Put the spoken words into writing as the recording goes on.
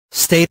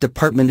State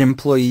Department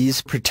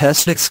employees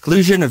protest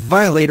exclusion of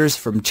violators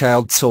from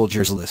child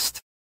soldiers list.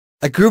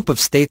 A group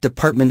of State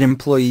Department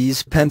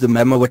employees penned a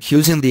memo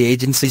accusing the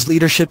agency's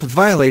leadership of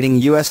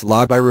violating U.S.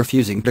 law by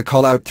refusing to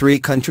call out 3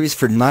 countries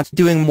for not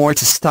doing more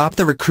to stop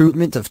the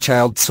recruitment of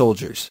child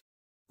soldiers.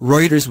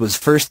 Reuters was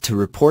first to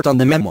report on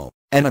the memo,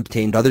 and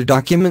obtained other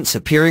documents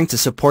appearing to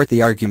support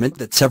the argument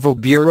that several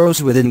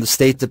bureaus within the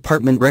State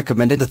Department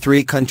recommended the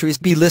 3 countries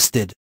be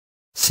listed.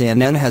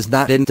 CNN has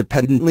not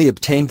independently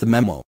obtained the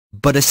memo,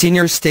 but a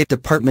senior State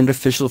Department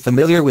official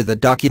familiar with the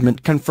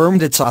document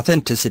confirmed its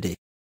authenticity.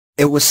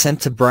 It was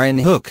sent to Brian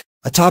Hook,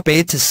 a top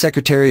aide to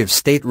Secretary of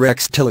State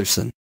Rex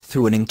Tillerson,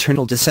 through an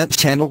internal dissent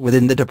channel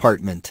within the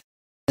department.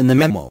 In the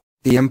memo,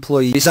 the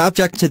employees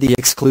object to the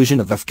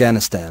exclusion of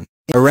Afghanistan,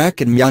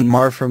 Iraq and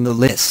Myanmar from the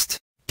list,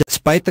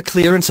 despite the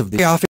clearance of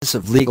the Office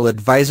of Legal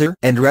Advisor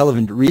and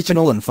relevant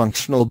regional and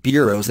functional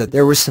bureaus that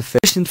there were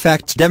sufficient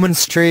facts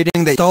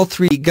demonstrating that all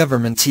 3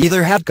 governments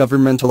either had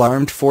governmental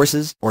armed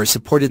forces or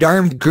supported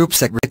armed groups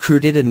that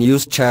recruited and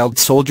used child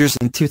soldiers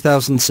in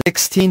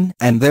 2016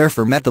 and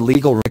therefore met the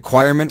legal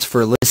requirements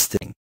for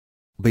listing.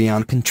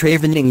 Beyond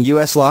contravening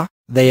U.S. law,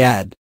 they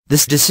add,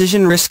 this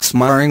decision risks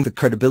marring the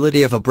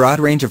credibility of a broad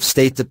range of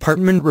State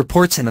Department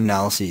reports and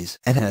analyses,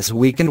 and has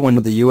weakened one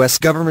of the U.S.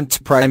 government's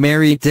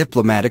primary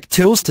diplomatic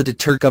tools to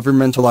deter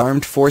governmental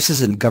armed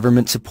forces and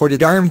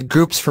government-supported armed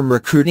groups from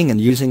recruiting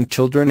and using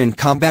children in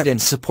combat and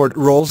support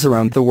roles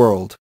around the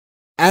world.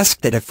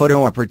 Asked at a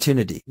photo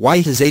opportunity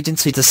why his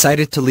agency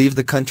decided to leave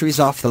the countries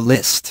off the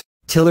list,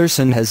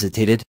 Tillerson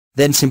hesitated,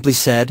 then simply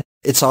said,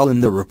 "It's all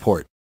in the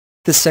report."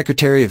 The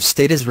Secretary of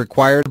State is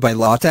required by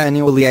law to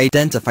annually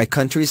identify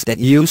countries that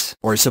use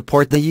or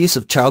support the use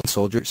of child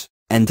soldiers,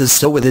 and does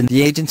so within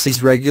the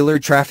agency's regular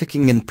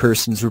Trafficking in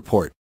Persons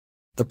report.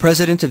 The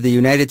President of the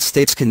United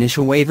States can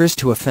issue waivers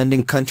to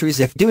offending countries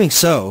if doing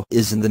so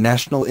is in the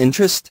national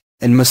interest,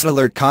 and must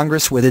alert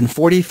Congress within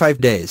 45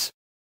 days.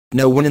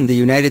 No one in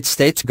the United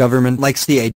States government likes the